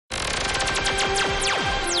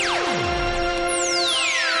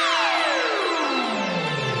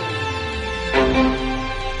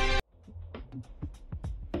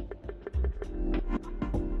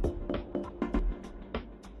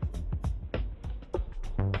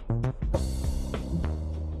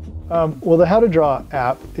Well, the How to Draw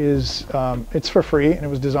app is, it's for free, and it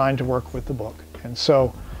was designed to work with the book. And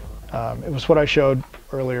so it was what I showed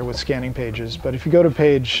earlier with scanning pages. But if you go to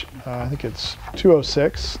page, I think it's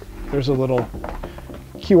 206, there's a little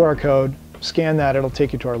QR code. Scan that, it'll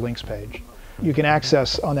take you to our links page. You can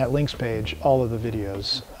access on that links page all of the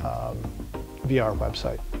videos via our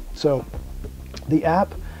website. So the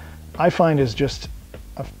app, I find, is just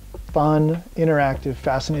a fun, interactive,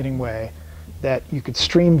 fascinating way that you could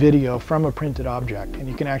stream video from a printed object, and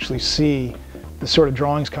you can actually see the sort of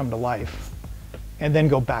drawings come to life and then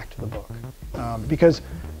go back to the book. Because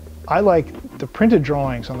I like the printed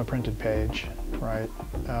drawings on the printed page, right?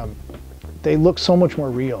 They look so much more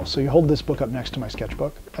real. So you hold this book up next to my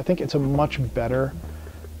sketchbook. I think it's a much better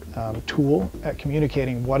tool at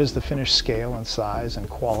communicating what is the finished scale and size and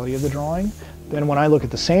quality of the drawing than when I look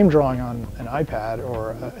at the same drawing on an iPad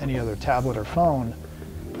or any other tablet or phone.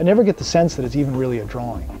 I never get the sense that it's even really a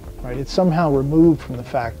drawing, right? It's somehow removed from the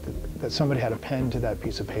fact that somebody had a pen to that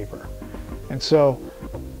piece of paper. And so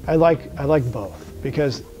I like both,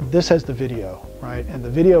 because this has the video, right? And the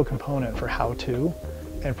video component for how-to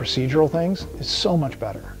and procedural things is so much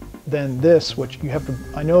better than this, which you have to,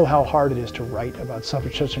 I know how hard it is to write about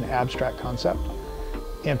such an abstract concept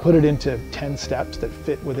and put it into 10 steps that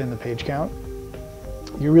fit within the page count.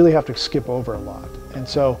 You really have to skip over a lot. And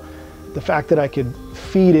so the fact that I could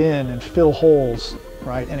feed in and fill holes,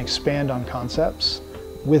 right, and expand on concepts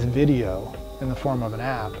with video in the form of an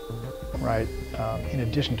app, right, in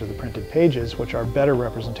addition to the printed pages, which are better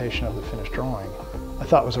representation of the finished drawing, I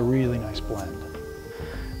thought was a really nice blend.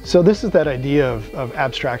 So this is that idea of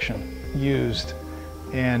abstraction used,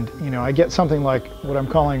 and I get something like what I'm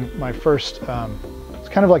calling my first, it's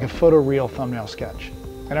kind of like a photoreal thumbnail sketch.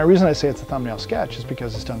 And the reason I say it's a thumbnail sketch is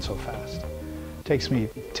because it's done so fast. It takes me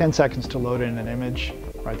 10 seconds to load in an image,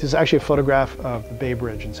 right? This is actually a photograph of the Bay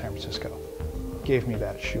Bridge in San Francisco. Gave me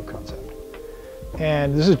that shoe concept.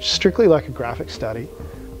 And this is strictly like a graphic study.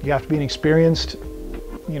 You have to be an experienced,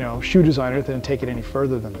 shoe designer to take it any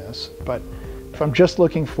further than this. But if I'm just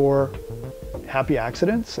looking for happy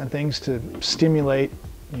accidents and things to stimulate,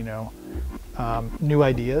 new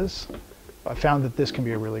ideas, I found that this can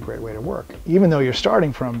be a really great way to work. Even though you're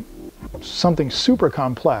starting from something super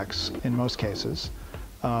complex in most cases,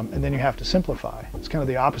 and then you have to simplify. It's kind of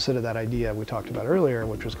the opposite of that idea we talked about earlier,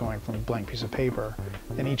 which was going from a blank piece of paper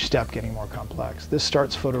and each step getting more complex. This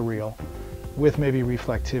starts photoreal with maybe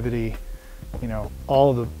reflectivity, all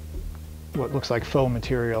of the, what looks like faux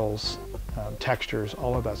materials, textures,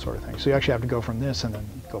 all of that sort of thing. So you actually have to go from this and then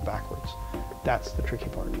go backwards. That's the tricky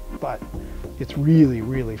part. But it's really,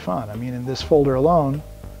 really fun. I mean, in this folder alone,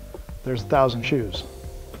 there's 1,000 shoes,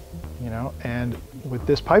 and with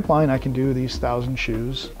this pipeline, I can do these 1,000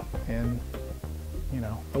 shoes in,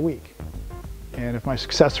 a week. And if my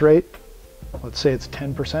success rate, let's say it's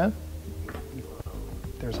 10%,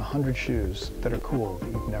 there's 100 shoes that are cool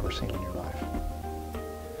that you've never seen in your life.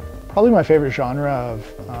 Probably my favorite genre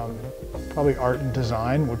of probably art and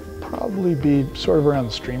design would probably be sort of around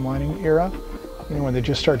the streamlining era, when they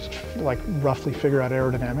just start to roughly figure out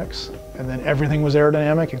aerodynamics, and then everything was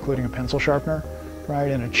aerodynamic, including a pencil sharpener,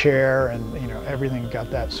 right, and a chair, and everything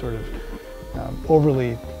got that sort of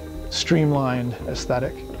overly streamlined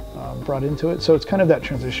aesthetic brought into it. So it's kind of that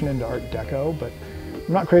transition into Art Deco, but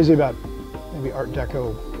I'm not crazy about maybe Art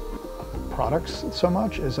Deco products so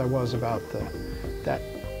much as I was about that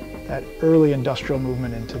early industrial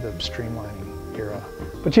movement into the streamlining era.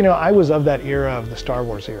 But I was of that era of the Star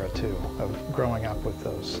Wars era too, of growing up with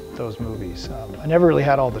those movies. I never really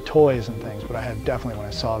had all the toys and things, but I had definitely, when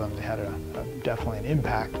I saw them, they had definitely an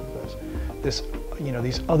impact.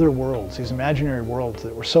 These other worlds, these imaginary worlds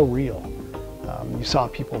that were so real. You saw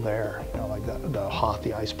people there, like the Hoth,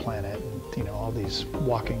 the ice planet, and all these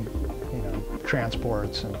walking,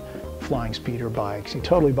 transports and flying speeder bikes. You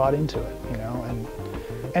totally bought into it,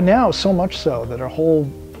 and now so much so that our whole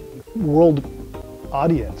world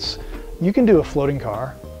audience, you can do a floating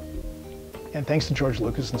car, and thanks to George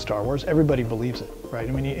Lucas and Star Wars, everybody believes it, right?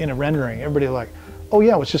 I mean, in a rendering, everybody oh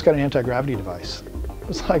yeah, it's just got an anti-gravity device.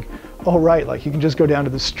 It's like, oh right, you can just go down to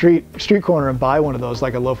the street corner and buy one of those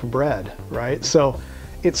like a loaf of bread, right? So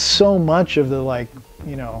it's so much of the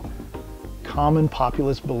common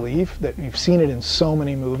populist belief that you've seen it in so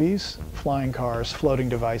many movies, flying cars, floating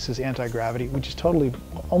devices, anti-gravity, we just totally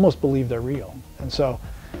almost believe they're real. And so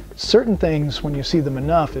certain things, when you see them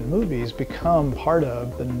enough in movies, become part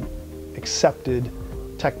of the accepted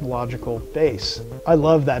technological base. I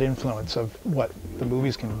love that influence of what the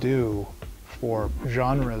movies can do for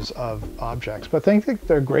genres of objects, but I think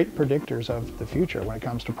they're great predictors of the future when it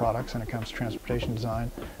comes to products and it comes to transportation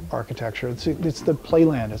design, architecture. It's the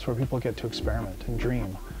playland. It's where people get to experiment and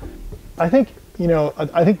dream. I think, you know,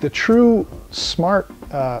 I think the true smart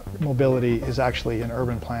mobility is actually in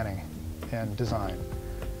urban planning and design,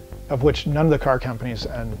 of which none of the car companies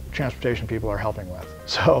and transportation people are helping with.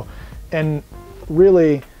 So, and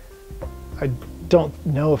really, I don't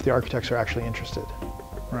know if the architects are actually interested,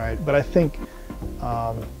 right? But I think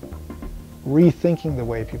rethinking the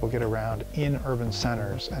way people get around in urban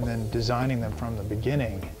centers and then designing them from the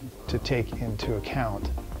beginning to take into account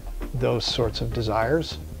those sorts of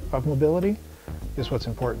desires of mobility is what's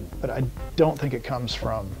important. But I don't think it comes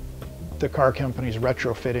from the car companies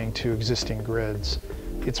retrofitting to existing grids.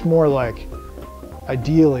 It's more like,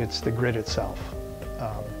 ideally, it's the grid itself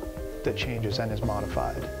that changes and is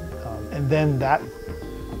modified. And then that,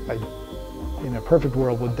 in a perfect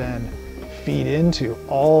world, would then feed into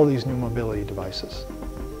all these new mobility devices,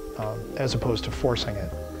 as opposed to forcing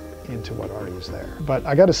it into what already is there. But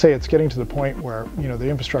I got to say, it's getting to the point where, you know, the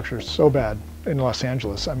infrastructure is so bad in Los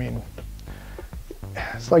Angeles. I mean,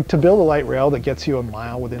 it's like to build a light rail that gets you a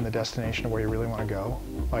mile within the destination of where you really want to go.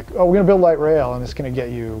 Like, oh, we're going to build a light rail and it's going to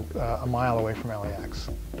get you a mile away from LAX.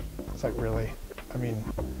 It's like, really? I mean,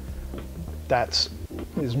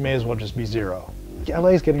 may as well just be zero. LA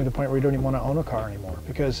is getting to the point where you don't even want to own a car anymore,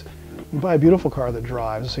 because you buy a beautiful car that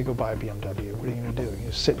drives. Let's say you go buy a BMW. What are you going to do? You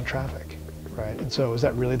just sit in traffic, right? And so is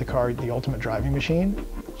that really the car, the ultimate driving machine?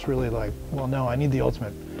 It's really like, well, no, I need the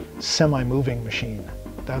ultimate semi-moving machine.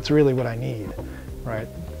 That's really what I need, right?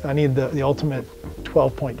 I need the ultimate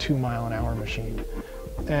 12.2 mile an hour machine.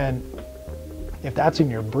 And if that's in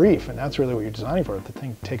your brief and that's really what you're designing for, the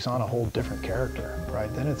thing takes on a whole different character,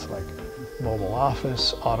 right? Then it's like mobile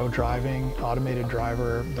office, auto driving, automated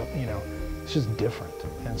driver, you know, it's just different.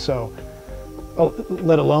 And so,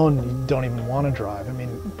 let alone you don't even want to drive. I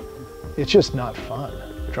mean, it's just not fun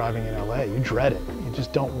driving in LA. You dread it. You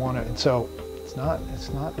just don't want to. And so it's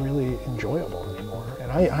not really enjoyable anymore.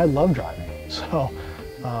 And I love driving. So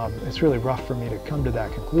it's really rough for me to come to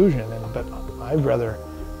that conclusion. But I'd rather,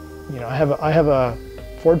 you know, I have a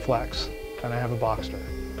Ford Flex and I have a Boxster.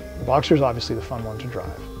 The Boxster is obviously the fun one to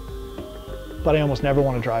drive, but I almost never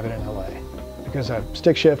want to drive it in LA because I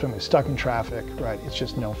stick shift, I'm stuck in traffic, right? It's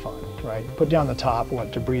just no fun, right? Put down the top,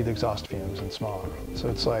 to breathe exhaust fumes and smog. So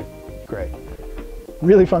it's like, great.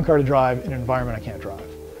 Really fun car to drive in an environment I can't drive.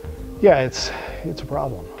 Yeah, it's a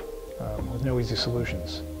problem with no easy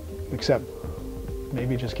solutions, except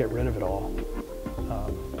maybe just get rid of it all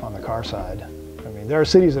on the car side. I mean, there are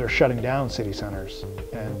cities that are shutting down city centers,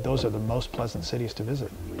 and those are the most pleasant cities to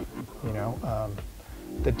visit, you know,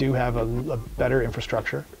 that do have a better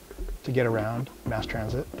infrastructure to get around, mass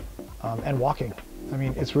transit, and walking. I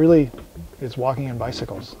mean, it's walking and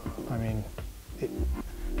bicycles. I mean,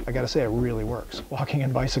 I gotta say, it really works. Walking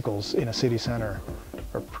and bicycles in a city center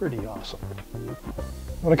are pretty awesome.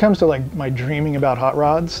 When it comes to like my dreaming about hot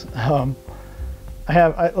rods,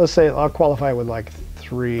 let's say I'll qualify with like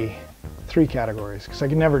three categories, because I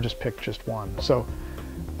can never just pick just one. So,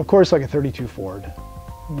 of course, like a 32 Ford,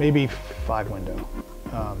 maybe 5-window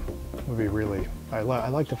would be really. I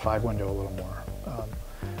like the 5-window a little more.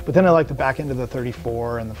 But then I like the back end of the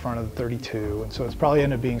 34 and the front of the 32, and so it's probably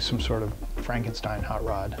end up being some sort of Frankenstein hot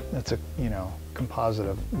rod. That's a, you know, composite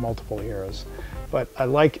of multiple eras. But I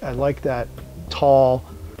like that tall,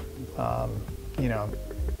 you know,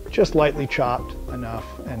 just lightly chopped enough,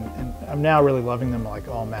 and I'm now really loving them like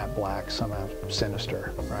all matte black, somehow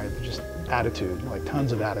sinister, right? Just attitude, like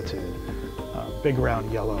tons of attitude. Big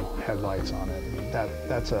round yellow headlights on it.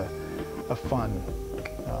 That's a fun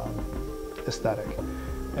aesthetic.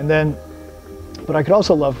 And then, but I could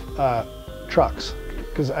also love trucks,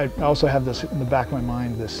 because I also have this in the back of my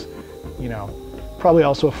mind, this, you know, probably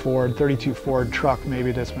also a Ford, 32 Ford truck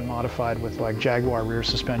maybe that's been modified with like Jaguar rear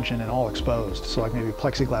suspension and all exposed. So like maybe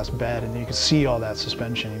plexiglass bed, and then you can see all that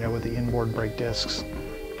suspension, you know, with the inboard brake discs,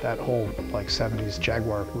 that whole like 70s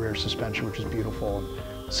Jaguar rear suspension, which is beautiful.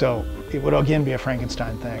 So it would again be a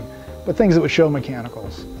Frankenstein thing, but things that would show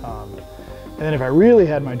mechanicals. And then if I really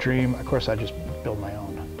had my dream, of course I'd just build my own.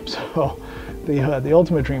 So the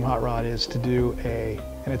ultimate dream hot rod is to do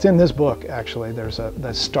and it's in this book actually, there's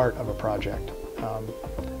the start of a project.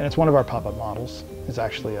 And it's one of our pop-up models. It's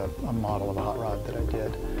actually a model of a hot rod that I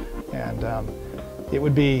did. And it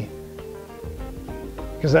would be,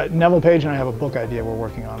 because Neville Page and I have a book idea we're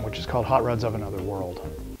working on, which is called Hot Rods of Another World.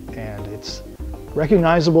 And it's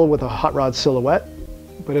recognizable with a hot rod silhouette,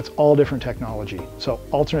 but it's all different technology. So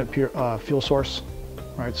alternate fuel source,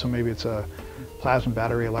 right? So maybe it's a plasma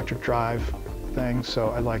battery electric drive. thing, so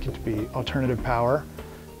I'd like it to be alternative power.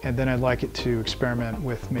 And then I'd like it to experiment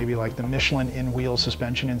with maybe like the Michelin in-wheel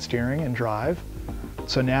suspension and steering and drive.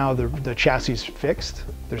 So now the chassis is fixed.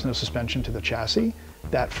 There's no suspension to the chassis.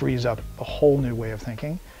 That frees up a whole new way of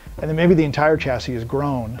thinking. And then maybe the entire chassis is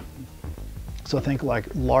grown. So think like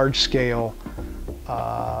large scale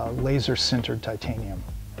laser sintered titanium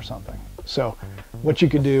or something. So what you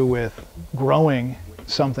could do with growing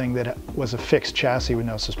something that was a fixed chassis with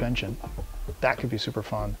no suspension, that could be super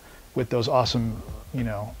fun with those awesome, you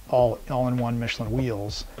know, all-in-one Michelin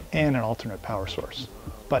wheels and an alternate power source,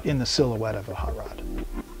 but in the silhouette of a hot rod.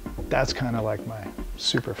 That's kind of like my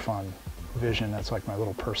super fun vision. That's like my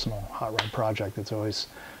little personal hot rod project that's always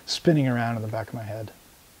spinning around in the back of my head.